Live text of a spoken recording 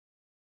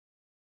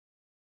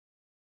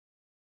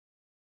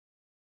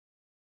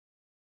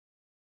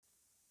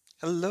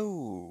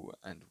Hello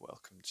and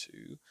welcome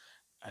to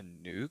a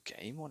new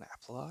game on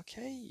Apple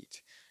Arcade.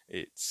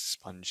 It's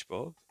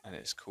SpongeBob and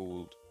it's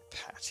called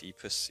Patty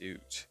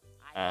Pursuit.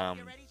 I hope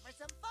you're ready for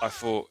some I fun.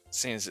 thought,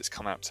 seeing as it's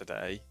come out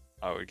today,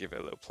 I would give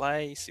it a little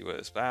play, see what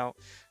it's about,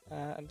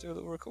 and do a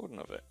little recording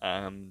of it.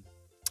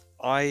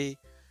 I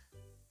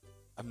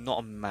am not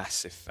a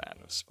massive fan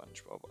of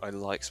SpongeBob. I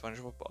like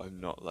SpongeBob, but I'm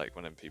not like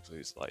one of the people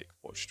who's like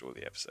watched all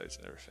the episodes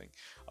and everything.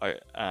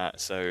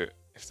 So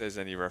if there's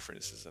any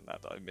references in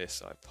that I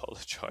miss, I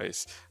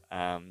apologise.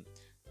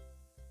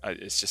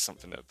 It's just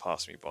something that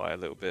passed me by a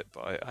little bit,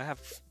 but I have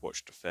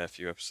watched a fair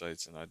few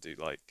episodes and I do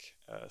like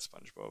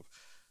SpongeBob.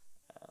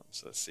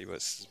 So let's see what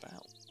this is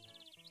about.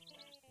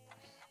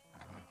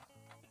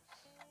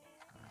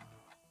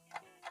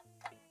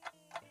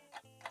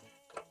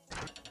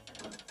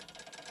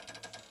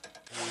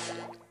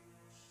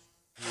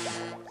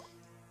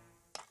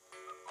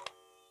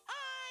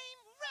 I'm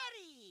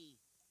ready.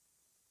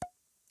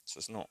 So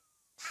it's not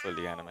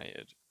fully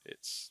animated,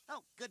 it's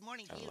Oh, good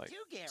morning to kind of you like too,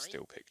 Gary.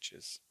 still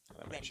pictures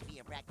Ready animation. for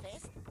your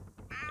breakfast?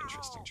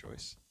 Interesting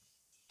choice.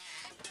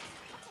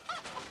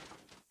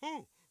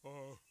 Oh,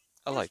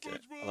 I hi, like it. I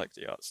SpongeBob. like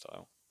the art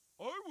style.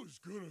 I was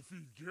gonna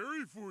feed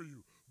Gary for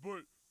you,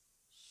 but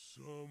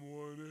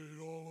someone ate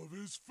all of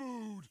his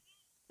food.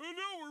 And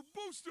now we're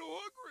both still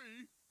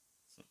hungry.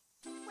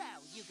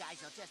 Well, you guys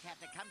will just have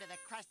to come to the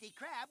Krusty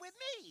Krab with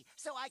me,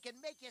 so I can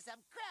make you some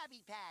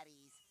Krabby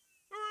Patties.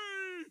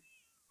 Hooray!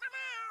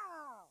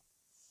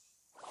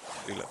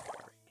 We love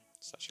Gary.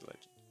 Such a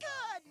legend.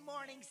 Good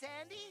morning,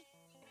 Sandy.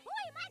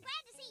 Boy, am I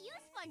glad to see you,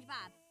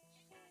 SpongeBob.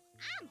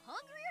 I'm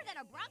hungrier than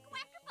a bronco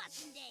after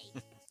Boxing Day.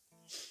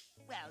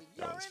 Well, That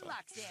you're was in fun.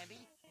 luck,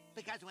 Sandy,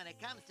 because when it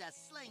comes to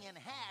slinging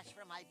hash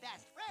for my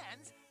best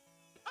friends,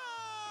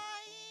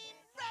 I'm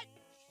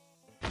ready.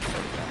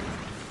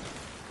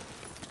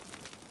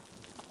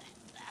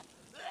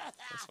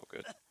 That's not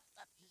good.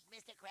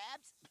 Mr.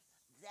 Krabs,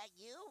 is that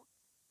you?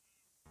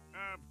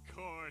 Of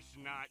course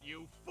not,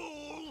 you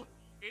fool!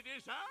 It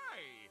is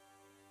I!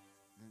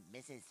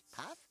 Mrs.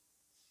 Puff?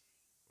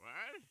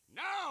 What?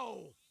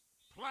 No!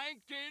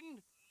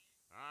 Plankton!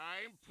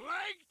 I'm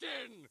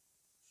Plankton!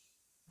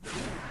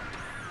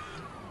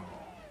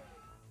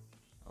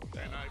 Oh,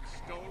 damn. And I've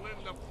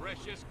stolen the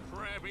precious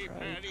Krabby Krabby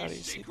Patty Patty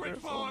secret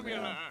secret formula!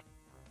 formula.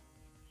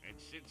 And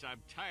since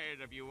I'm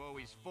tired of you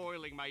always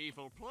foiling my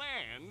evil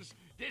plans,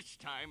 this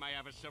time I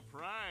have a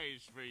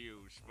surprise for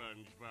you,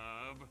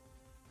 SpongeBob.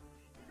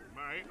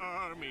 My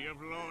army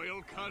of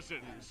loyal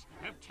cousins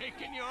have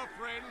taken your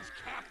friends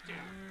captive.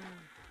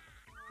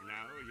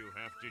 Now you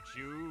have to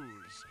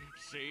choose.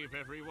 Save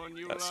everyone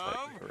you That's love,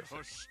 slightly horrific.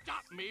 or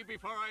stop me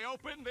before I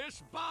open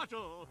this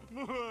bottle.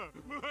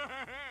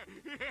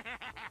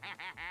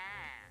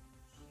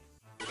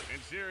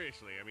 And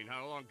seriously, I mean,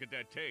 how long could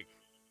that take?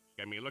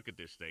 I mean, look at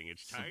this thing.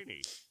 It's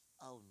tiny.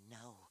 Oh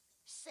no.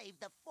 Save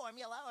the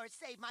formula or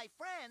save my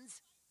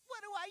friends.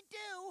 What do I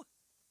do?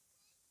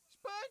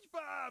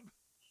 SpongeBob!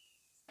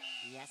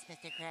 Yes,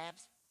 Mr.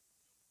 Krabs?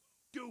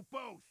 Do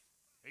both,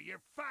 or you're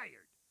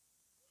fired.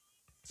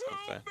 It's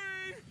unfair. Help me!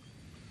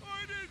 I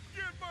didn't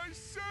get my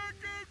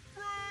second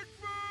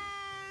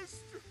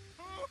breakfast!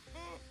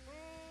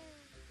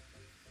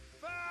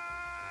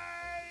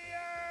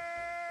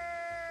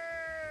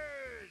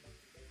 Fired!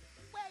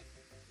 Wait!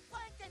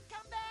 Plankton,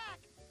 come back!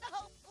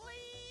 No,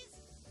 please!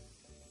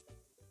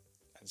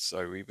 And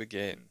so we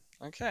begin.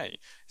 Okay,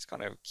 it's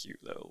kind of a cute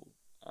little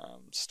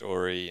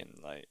story and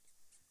like.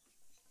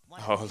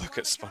 Oh, look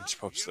at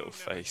SpongeBob's You'll little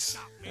never face.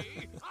 stop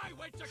me. I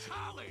went to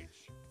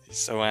college. He's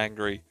so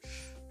angry.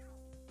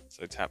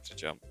 So tap to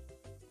jump.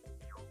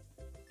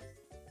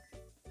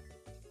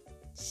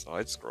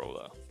 Side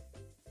scroller.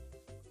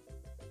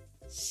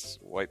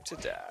 Swipe to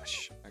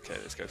dash. Okay,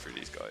 let's go through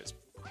these guys.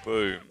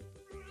 Boom.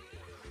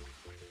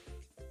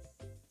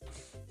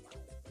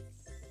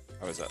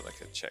 Oh, is that like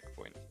a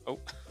checkpoint? Oh,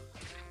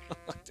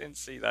 I didn't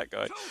see that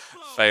guy. Too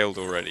slow. Failed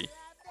already.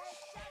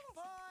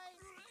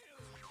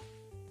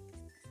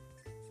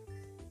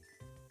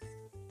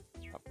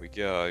 Up we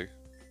go.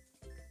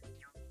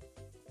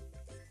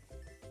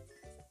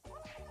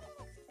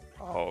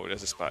 Oh,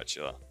 there's a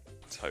spatula.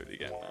 Totally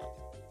getting that.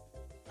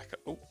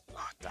 Oh,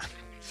 damn.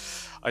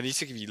 I need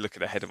to give you a look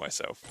at ahead of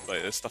myself.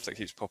 Like, there's stuff that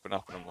keeps popping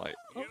up, and I'm like,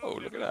 oh, You'll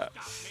look at never that.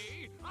 stop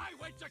me. I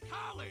went to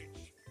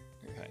college.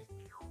 Okay.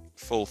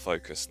 Full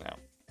focus now.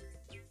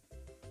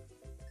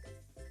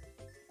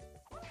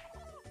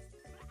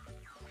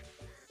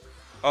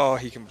 Oh,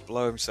 he can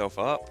blow himself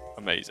up.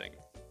 Amazing.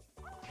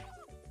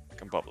 I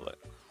can bubble it.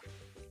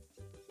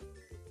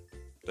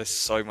 There's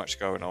so much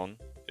going on.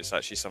 It's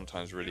actually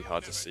sometimes really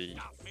hard to see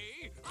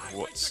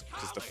what's,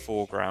 because the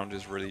foreground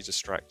is really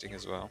distracting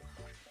as well.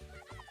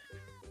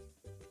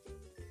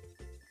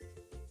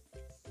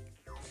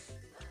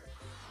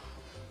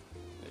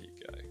 There you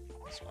go.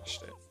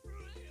 Smashed it.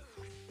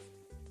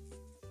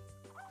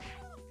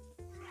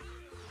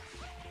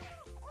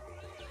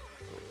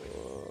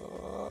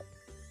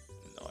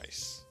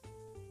 Nice.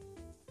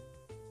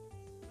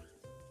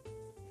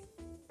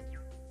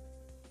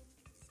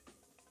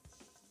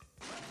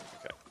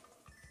 Okay.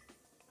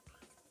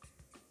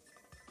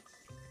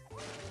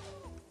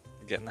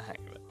 getting the hang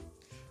of it.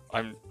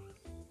 I'm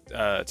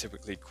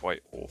typically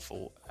quite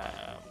awful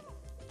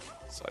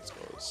side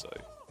scrollers, so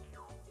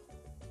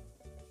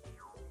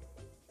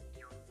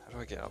how do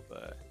I get up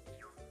there?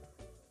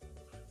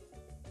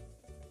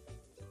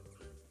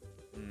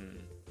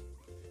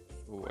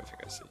 Ooh, I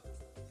think I see.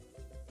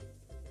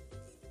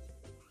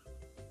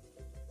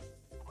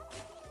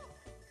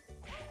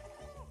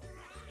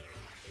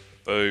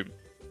 Boom.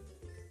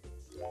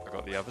 I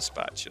got the other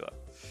spatula.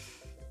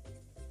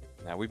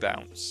 Now we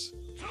bounce. Too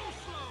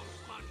slow,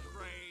 Sponge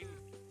Brain.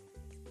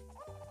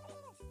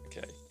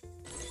 Okay.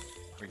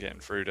 We're getting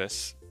through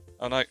this.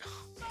 Oh no.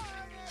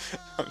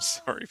 I'm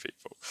sorry,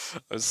 people.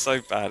 I'm so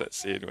bad at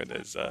seeing when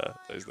there's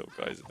those little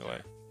guys in the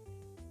way.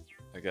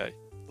 Okay.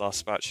 Last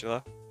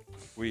spatula.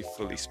 We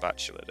fully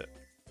spatulaed it.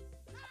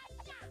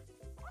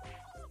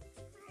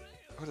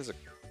 What is it?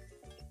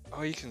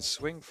 Oh, you can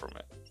swing from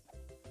it.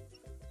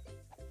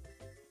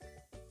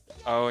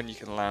 Oh, and you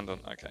can land on.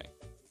 Okay.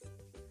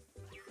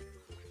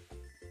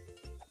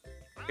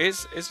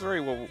 It's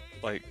very well,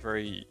 like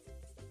very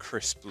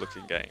crisp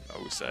looking game,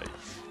 I would say.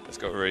 It's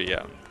got a really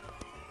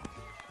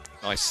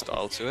nice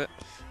style to it.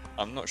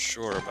 I'm not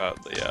sure about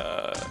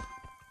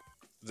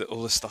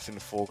all the stuff in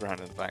the foreground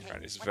and the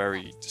background. It's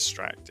very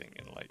distracting,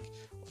 and like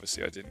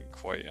obviously I didn't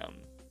quite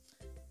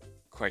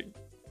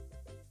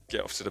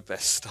get off to the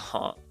best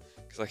start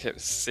because I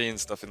kept seeing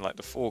stuff in like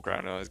the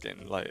foreground and I was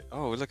getting like,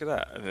 oh look at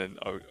that, and then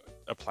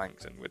a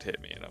plankton would hit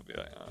me and I'd be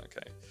like, oh,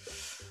 okay.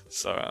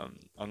 So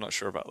I'm not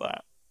sure about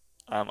that.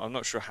 I'm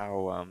not sure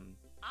how On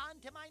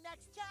to my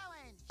next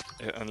challenge.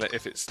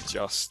 if it's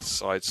just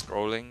side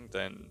scrolling,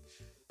 then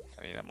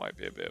I mean that might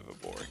be a bit of a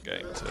boring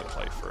game to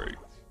play through.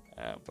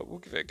 But we'll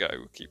give it a go.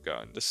 We'll keep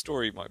going. The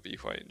story might be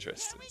quite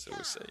interesting, so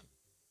we'll see.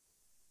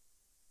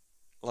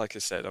 Like I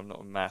said, I'm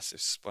not a massive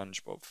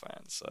SpongeBob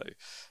fan, so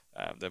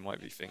there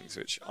might be things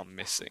which I'm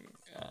missing,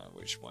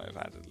 which might have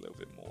added a little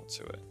bit more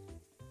to it.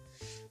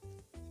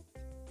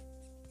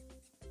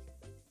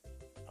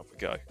 Up we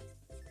go.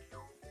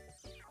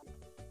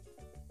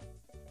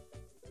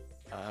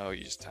 Oh,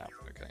 you just tap.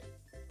 Okay.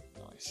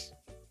 Nice.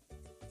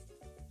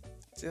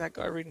 See that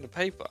guy reading the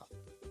paper?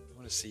 I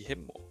want to see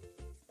him more.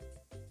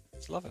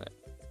 He's loving it.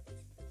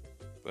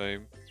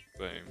 Boom,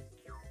 boom.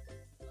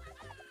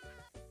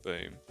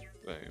 Boom,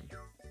 boom.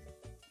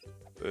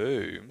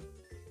 Boom.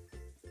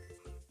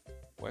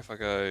 What if I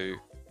go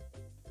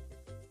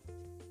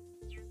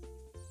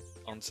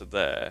onto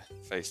there,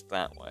 face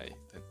that way,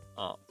 then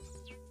up?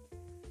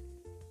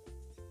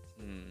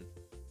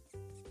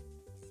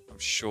 I'm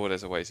sure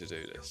there's a way to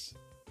do this.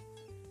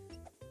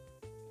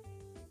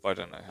 But I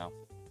don't know how.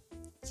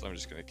 So I'm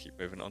just going to keep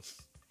moving on.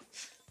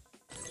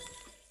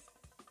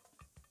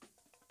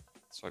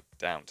 Swipe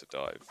down to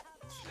dive.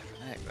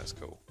 Heck, that's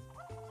cool.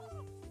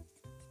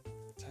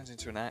 Turns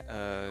into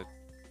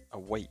a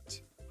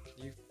weight.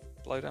 Can you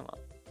blow them up?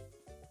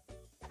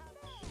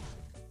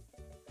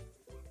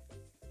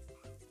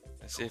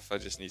 Let's see if I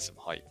just need some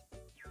height.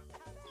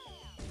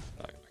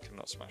 No, I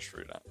cannot smash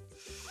through that.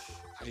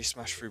 How do you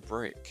smash through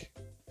brick?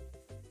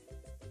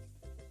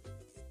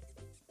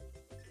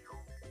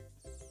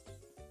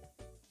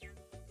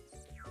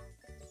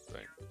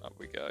 Boom, up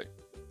we go.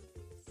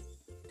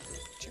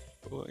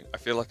 I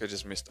feel like I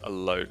just missed a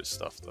load of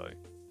stuff though.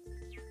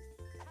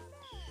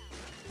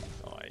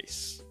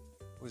 Nice.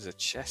 Oh, there's a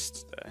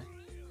chest there.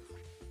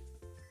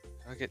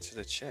 How do I get to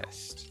the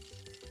chest?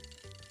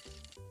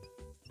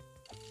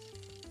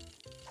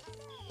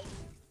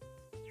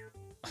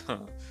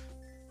 Damn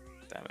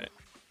it.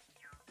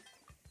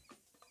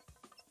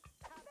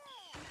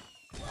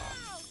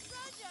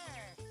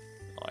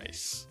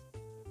 Nice.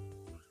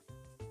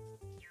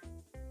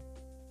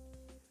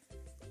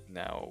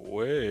 Now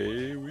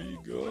away we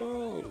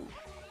go.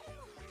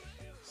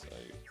 So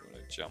we're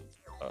gonna jump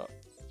up,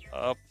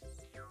 up.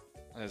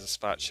 There's a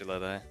spatula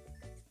there.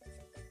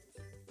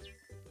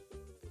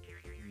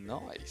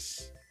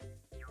 Nice.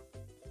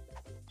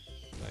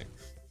 No.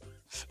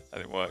 That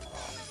didn't work.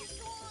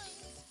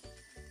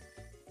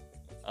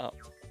 Up,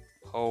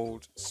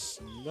 hold,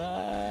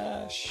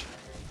 smash.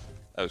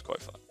 That was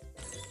quite fun.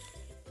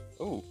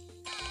 Ooh.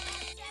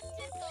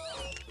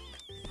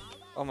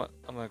 I'm an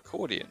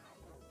accordion.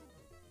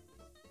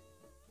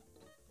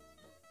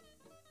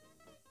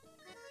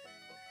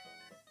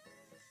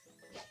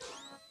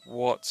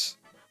 What?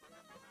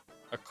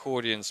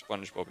 Accordion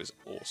SpongeBob is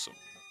awesome.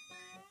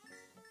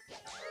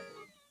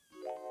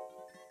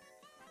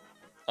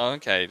 Oh,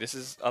 okay, this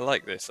is. I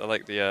like this. I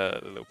like the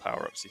little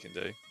power-ups you can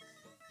do.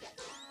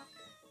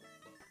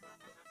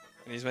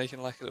 And he's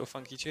making like a little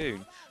funky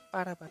tune.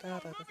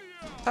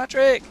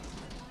 Patrick!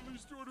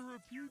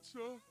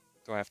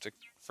 Do I have to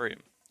free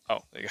him? Oh,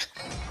 there you go.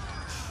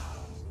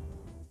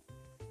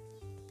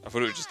 I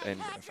thought it would just end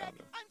when I found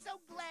him. I'm so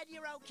glad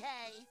you're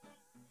okay.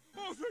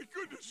 Oh, thank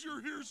goodness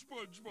you're here,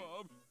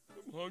 SpongeBob.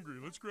 I'm hungry.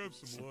 Let's grab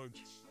some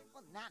lunch.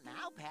 Well, not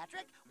now,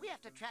 Patrick. We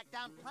have to track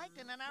down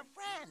Plankton and our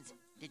friends.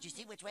 Did you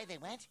see which way they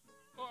went?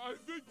 I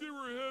think they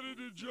were headed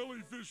to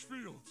Jellyfish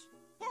Fields.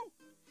 Oh,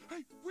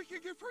 hey, we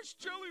can get fresh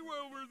jelly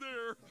while we're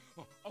there.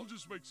 Oh, I'll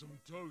just make some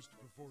toast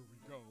before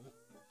we go.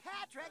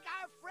 Patrick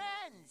are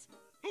friends.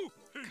 Oh,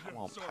 hey, Come I'm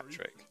on, sorry.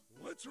 Patrick.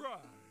 Let's ride.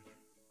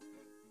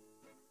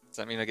 Does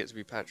that mean I get to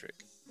be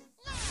Patrick?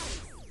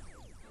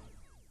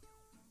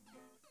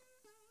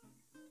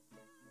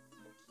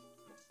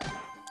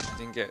 I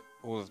didn't get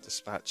all of the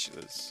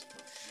spatulas.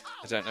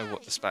 I don't know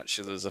what the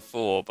spatulas are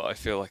for, but I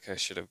feel like I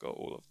should have got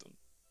all of them.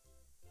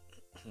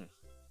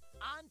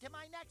 On to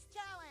my next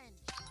challenge.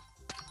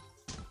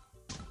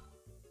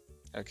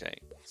 Okay,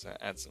 so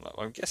add some up.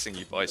 I'm guessing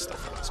you buy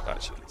stuff with the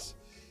spatulas.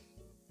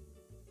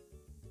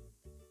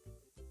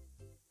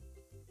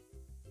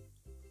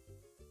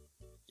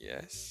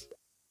 Yes.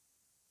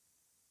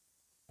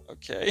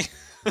 Okay.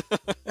 I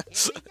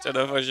don't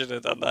know if I should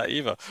have done that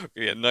either.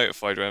 We get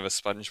notified whenever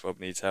SpongeBob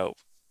needs help.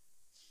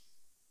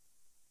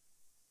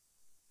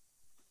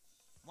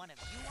 One of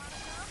you want to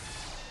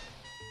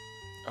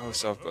go? Oh,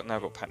 so I've now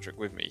got Patrick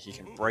with me. He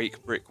can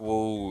break brick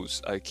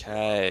walls.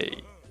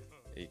 Okay.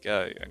 There you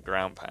go. And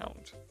ground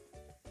pound.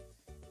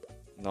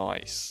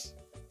 Nice.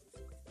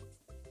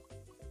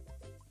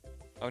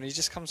 Oh, and he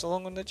just comes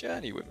along on the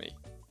journey with me.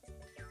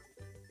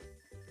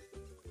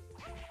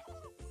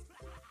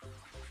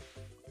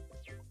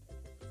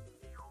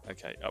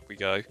 Okay, up we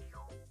go.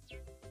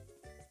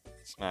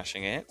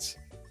 Smashing it.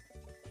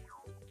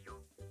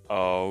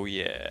 Oh,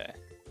 yeah.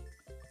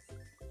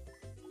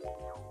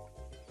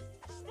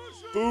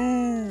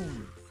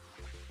 Boom!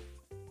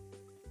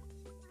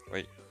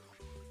 Wait.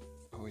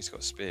 Oh, he's got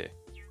a spear.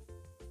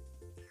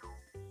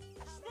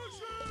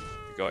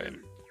 We got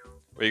him.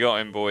 We got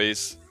him,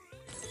 boys.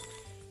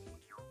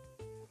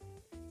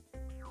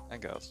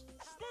 And girls.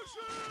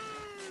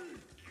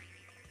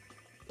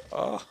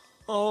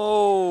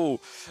 Oh,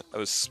 that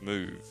was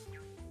smooth.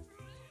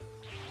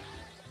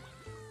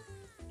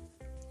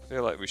 I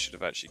feel like we should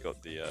have actually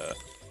got the,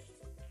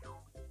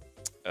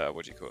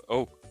 what do you call it?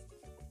 Oh!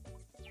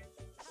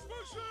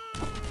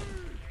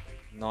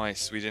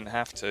 Nice, we didn't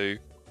have to,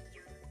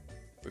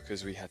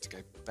 because we had to go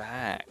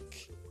back.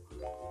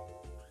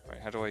 Right,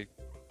 how do I...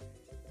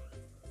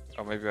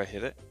 Oh, maybe I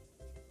hit it?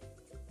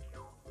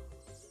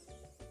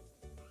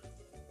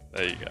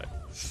 There you go.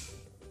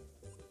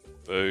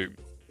 Boom.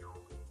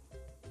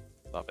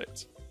 Love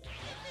it.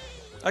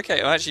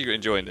 Okay, I'm actually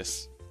enjoying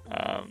this.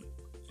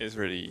 It's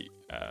really,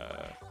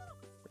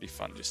 really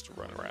fun just to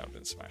run around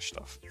and smash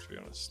stuff, to be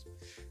honest.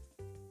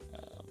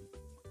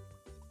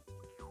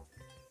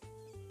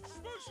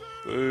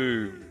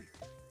 Boom.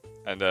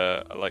 And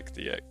I like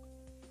the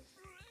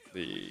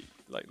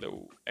like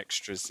little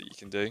extras that you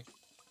can do,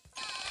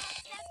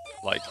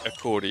 like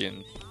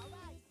accordion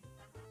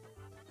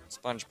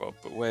SpongeBob.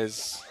 But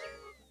where's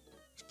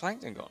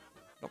Plankton gone?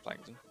 Not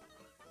Plankton.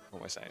 What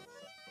am I saying?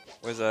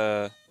 Where's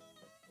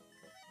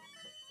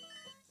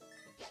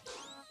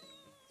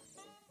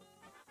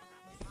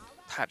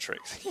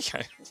Patrick? There you go.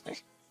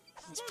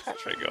 Where's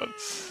Patrick gone?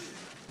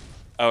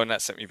 Oh, and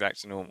that sent me back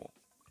to normal.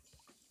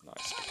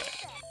 Nice. Okay.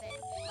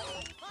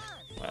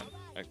 Man,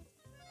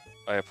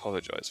 I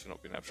apologise for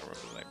not being able to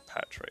remember the name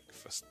Patrick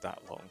for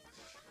that long.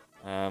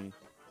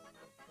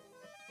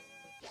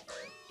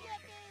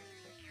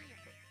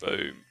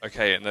 Boom.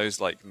 Okay, and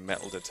those like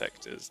metal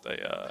detectors, they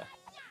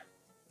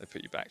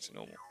put you back to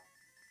normal.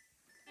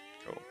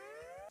 Cool.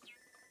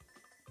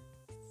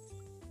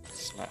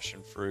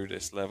 Smashing through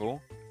this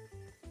level.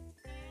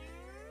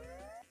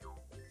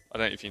 I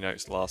don't know if you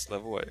noticed last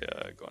level,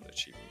 I got an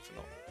achievement for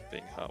not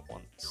being hurt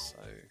once, so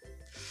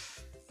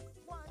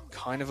I'm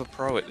kind of a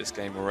pro at this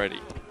game already.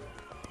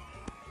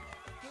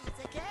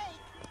 Pizza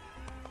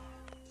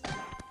cake.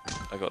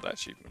 I got that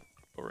achievement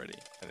already,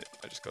 and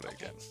I just got it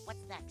again.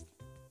 What's next?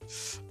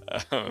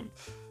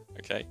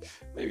 Okay,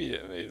 maybe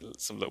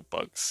some little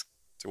bugs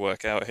to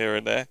work out here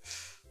and there.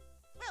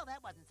 Well,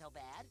 that wasn't so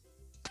bad.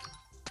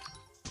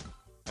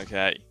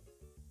 Okay.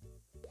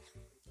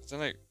 I don't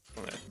know. Wait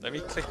a minute, let me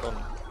click on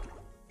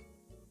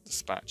the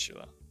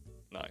spatula.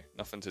 No,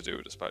 nothing to do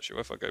with the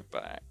spatula. If I go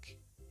back...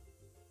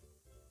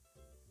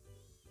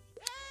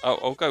 Oh,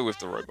 I'll go with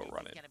the robot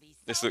running.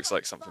 This looks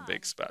like something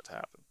big's about to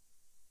happen.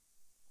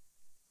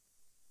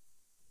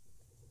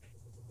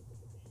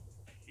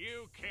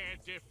 You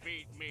can't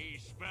defeat me,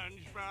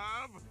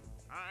 SpongeBob.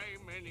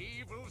 I'm an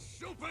evil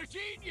super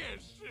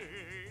genius.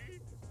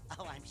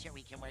 Oh, I'm sure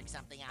we can work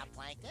something out,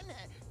 Plankton.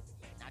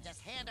 Now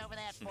just hand over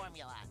that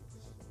formula.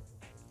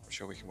 I'm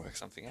sure we can work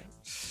something out.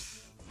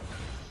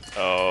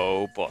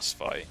 Oh, boss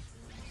fight.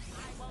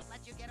 I won't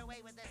let you get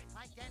away with this,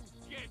 Plankton.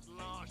 Get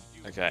lost,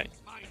 you Okay.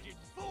 minded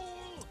fool.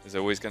 There's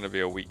always going to be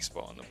a weak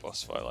spot on a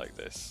boss fight like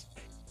this.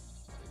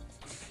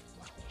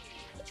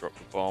 Drop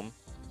the bomb.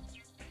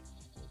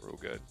 We're all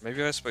good.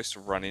 Maybe I was supposed to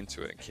run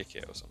into it and kick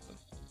it or something.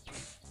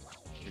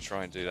 Let me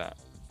try and do that.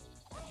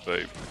 Boom.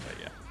 Okay,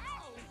 yeah.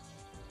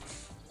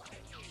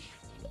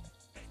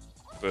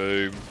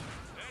 Boom.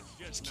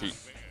 That's Just not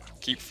fair.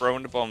 keep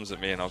throwing the bombs at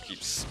me and I'll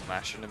keep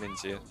smashing them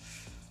into you.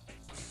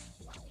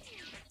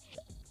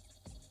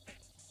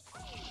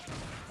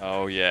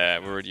 Oh yeah,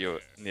 we're already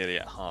nearly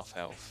at half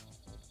health.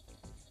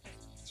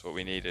 That's what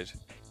we needed.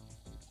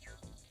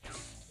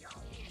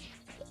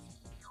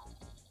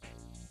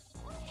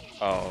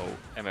 Oh,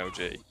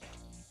 MLG.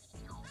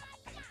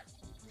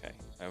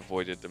 I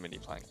avoided the mini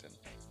plankton.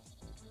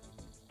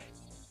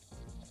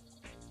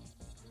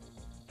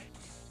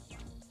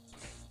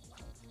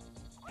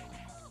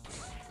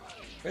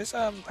 Where's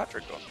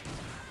Patrick gone?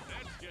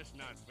 That's just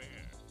not fair.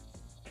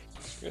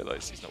 Just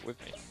realised he's not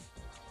with me.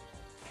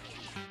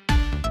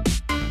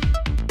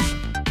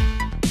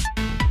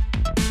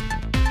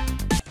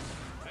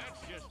 That's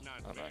just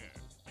not Oh, no. fair.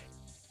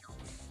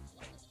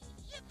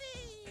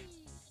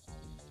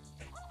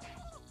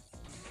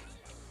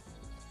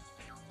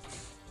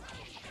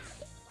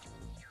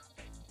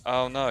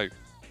 Oh no!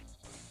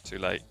 Too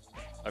late.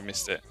 I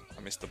missed it.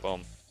 I missed the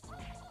bomb.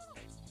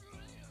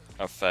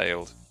 I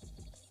failed.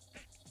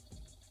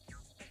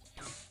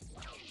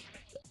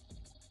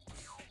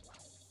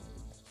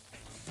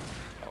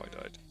 Oh, I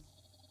died.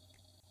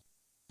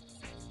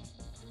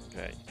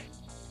 Okay,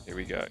 here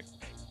we go.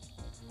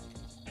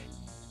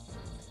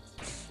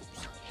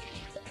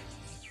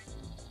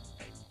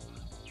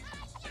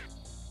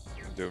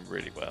 I'm doing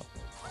really well.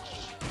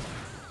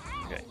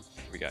 Okay,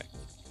 here we go.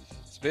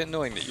 It's a bit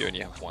annoying that you only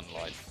have one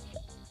life.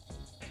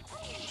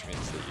 Which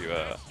means that you,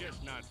 That's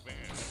just not fair.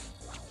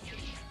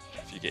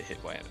 if you get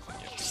hit by anything,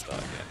 you have to start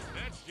again.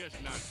 That's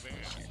just not fair.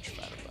 Huge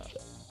fan of that.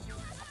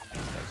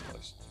 That was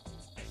close.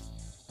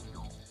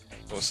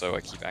 Also,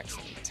 I keep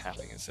accidentally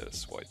tapping instead of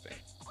swiping,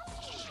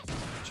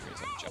 which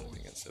means I'm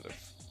jumping instead of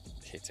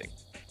hitting.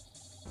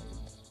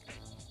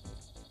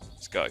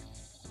 Let's go.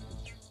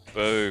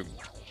 Boom.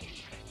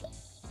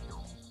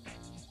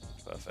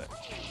 Perfect.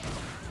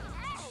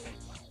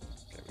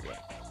 There we go.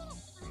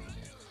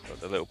 Got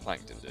the little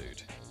plankton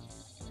dude.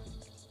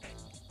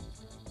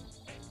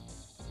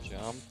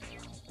 Jump.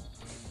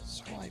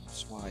 Swipe,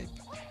 swipe.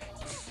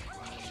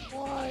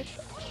 Swipe.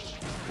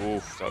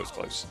 Oof, that was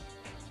close.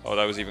 Oh,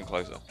 that was even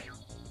closer.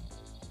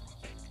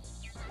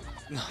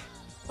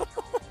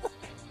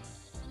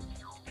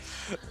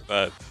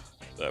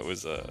 that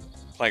was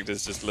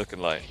Plankton's just looking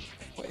like,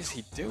 what is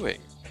he doing?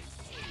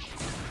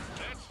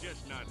 That's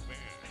just not fair.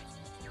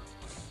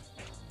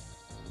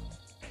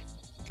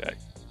 Okay.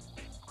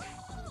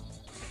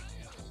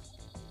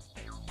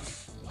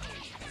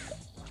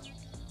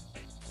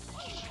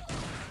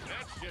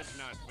 That's just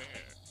not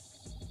fair.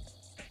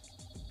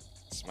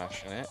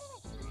 Smashing it.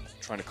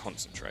 Trying to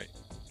concentrate.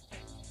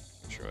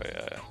 Make sure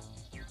I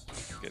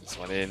get this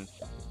one in.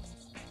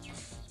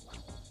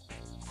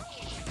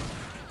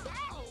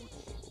 Oh,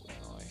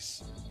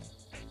 nice.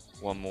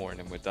 One more and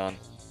then we're done.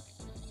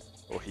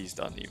 Or he's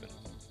done even.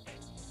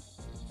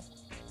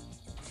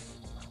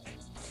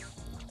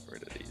 Get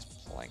rid of these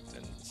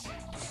planktons.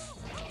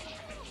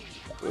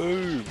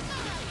 Boom!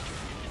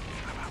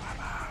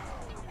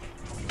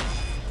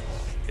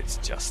 It's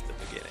just the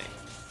beginning.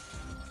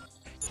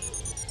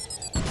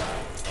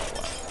 Oh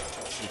wow.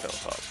 He fell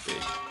apart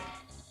big.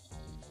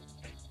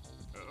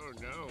 Oh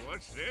no,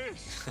 what's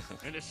this?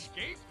 An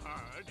escape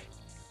pod?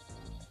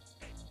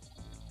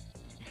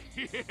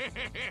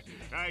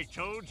 I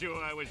told you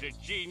I was a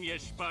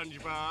genius,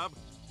 SpongeBob.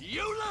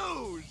 You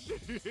lose!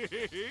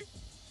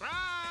 Prize!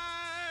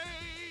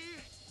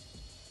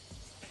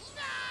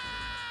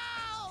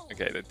 No!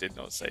 Okay, that did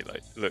not say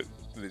like look.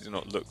 It did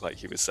not look like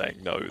he was saying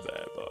no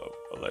there, but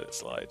I'll let it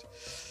slide.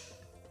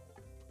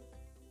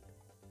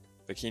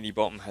 Bikini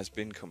Bottom has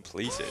been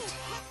completed.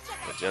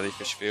 The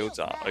jellyfish fields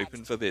are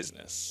open for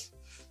business.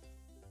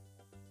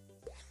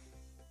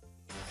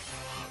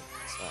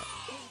 What's that?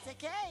 Pizza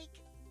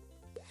cake.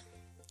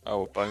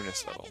 Oh, a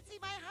bonus I level. can see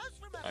my house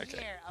from up Okay.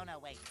 here. Oh no,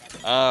 wait.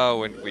 that's-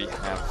 Oh, and we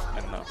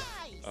have enough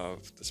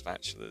of the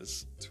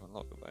spatulas to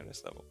unlock the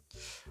bonus level.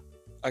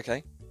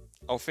 Okay,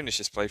 I'll finish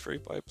this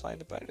playthrough by playing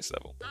the bonus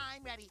level.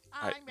 I'm ready. It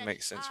I'm ready.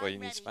 makes sense why you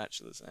I'm need ready.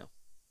 spatulas now.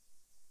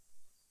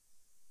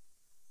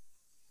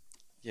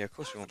 Yeah, of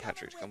course we want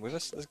Patrick to come with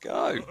us. Let's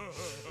go!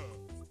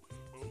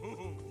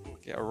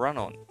 Get a run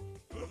on.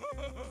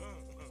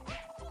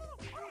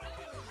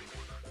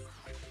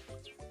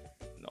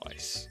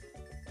 Nice.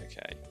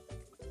 Okay.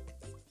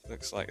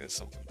 Looks like there's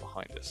something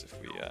behind us if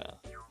we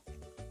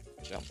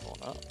jump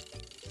on up.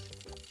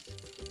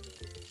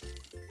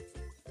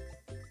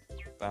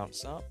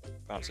 Bounce up,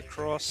 bounce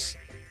across,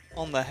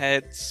 on the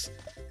heads,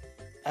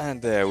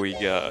 and there we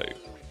go.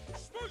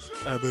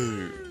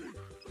 Boom.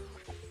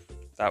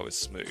 That was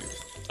smooth.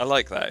 I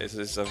like that.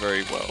 It's a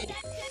very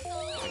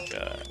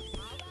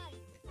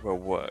well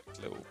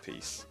worked little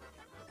piece.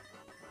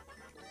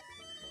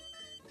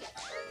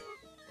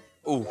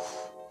 Ooh,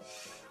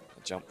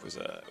 the jump was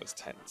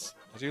tense.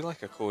 I do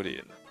like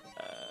accordion,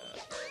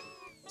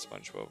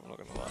 SpongeBob. I'm not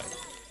gonna lie,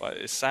 but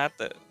it's sad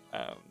that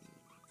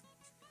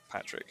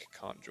Patrick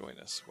can't join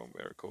us when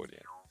we're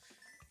accordion.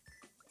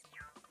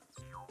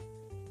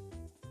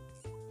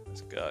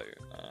 Let's go.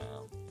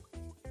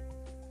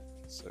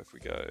 So if we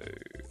go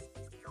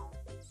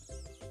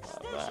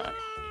like that,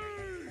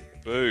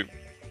 boom.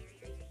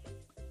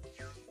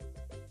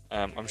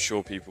 I'm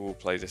sure people will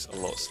play this a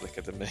lot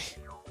slicker than me.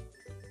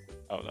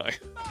 Oh no,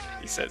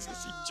 he says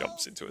as he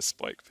jumps into a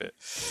spike pit.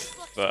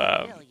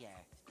 But Familiar.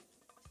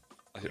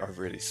 I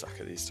really suck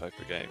at these type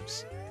of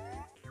games.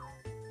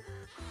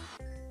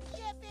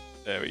 Yippee!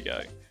 There we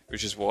go.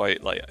 Which is why,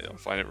 like, I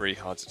find it really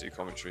hard to do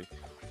commentary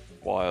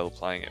while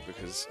playing it,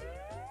 because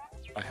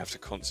I have to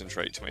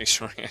concentrate to make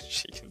sure I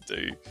actually can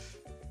do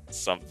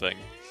something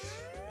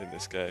in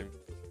this game.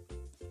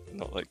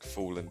 Not like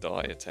fall and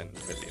die 10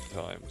 million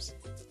times.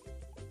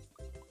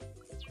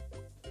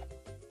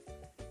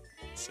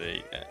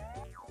 See, yeah,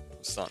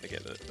 I'm starting to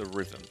get the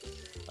rhythm.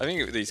 I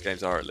think these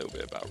games are a little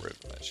bit about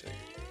rhythm, actually.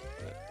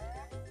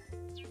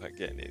 Like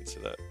getting into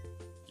that,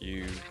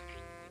 you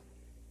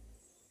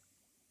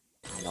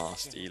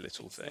nasty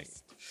little thing.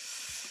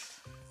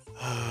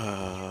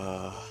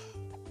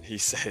 He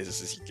says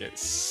as he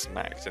gets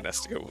smacked and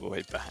has to go all the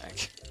way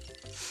back.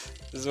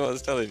 This is what I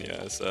was telling you.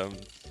 It's,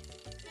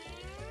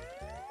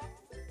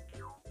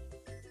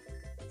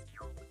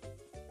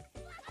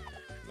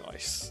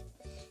 nice.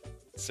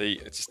 See,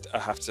 I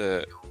have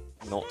to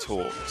not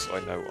talk so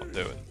I know what I'm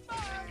doing.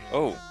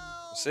 Oh,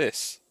 what's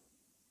this?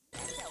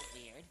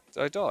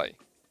 Did I die?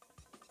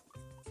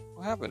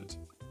 What happened?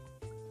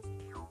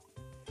 What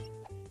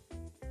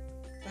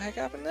the heck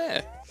happened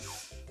there?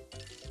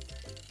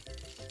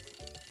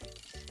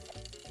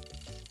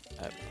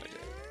 I have no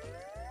idea.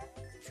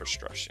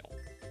 Frustration.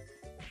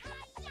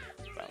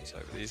 Bounce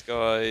over these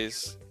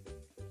guys.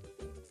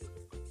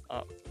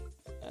 Up.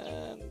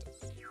 And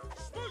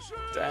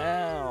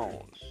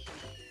down.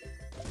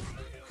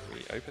 Can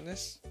we open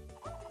this?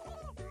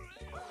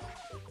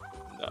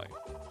 No.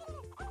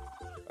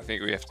 I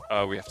think we have to.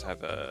 Oh, we have to have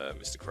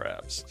Mr.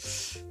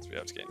 Krabs to be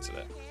able to get into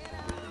there.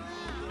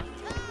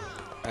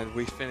 And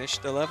we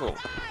finished the level.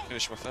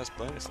 Finished my first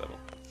bonus level.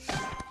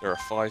 There are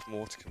 5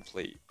 more to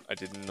complete. I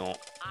did not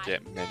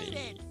get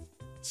many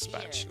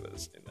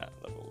spatulas in that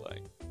level,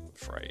 though, I'm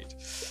afraid.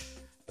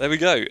 There we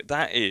go.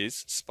 That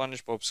is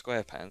Spongebob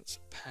Squarepants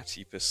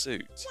Patty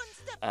Pursuit.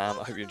 I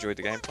hope you enjoyed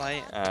the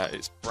gameplay.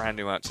 It's brand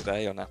new out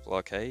today on Apple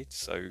Arcade,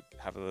 so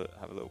have a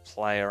little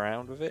play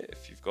around with it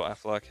if you've got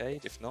Apple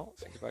Arcade. If not,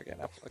 think about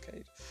getting Apple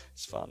Arcade.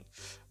 It's fun,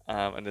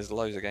 and there's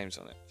loads of games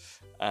on it.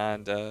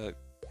 And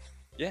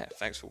yeah,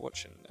 thanks for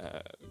watching.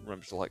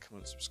 Remember to like,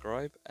 comment,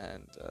 subscribe,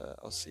 and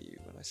I'll see you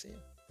when I see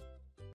you.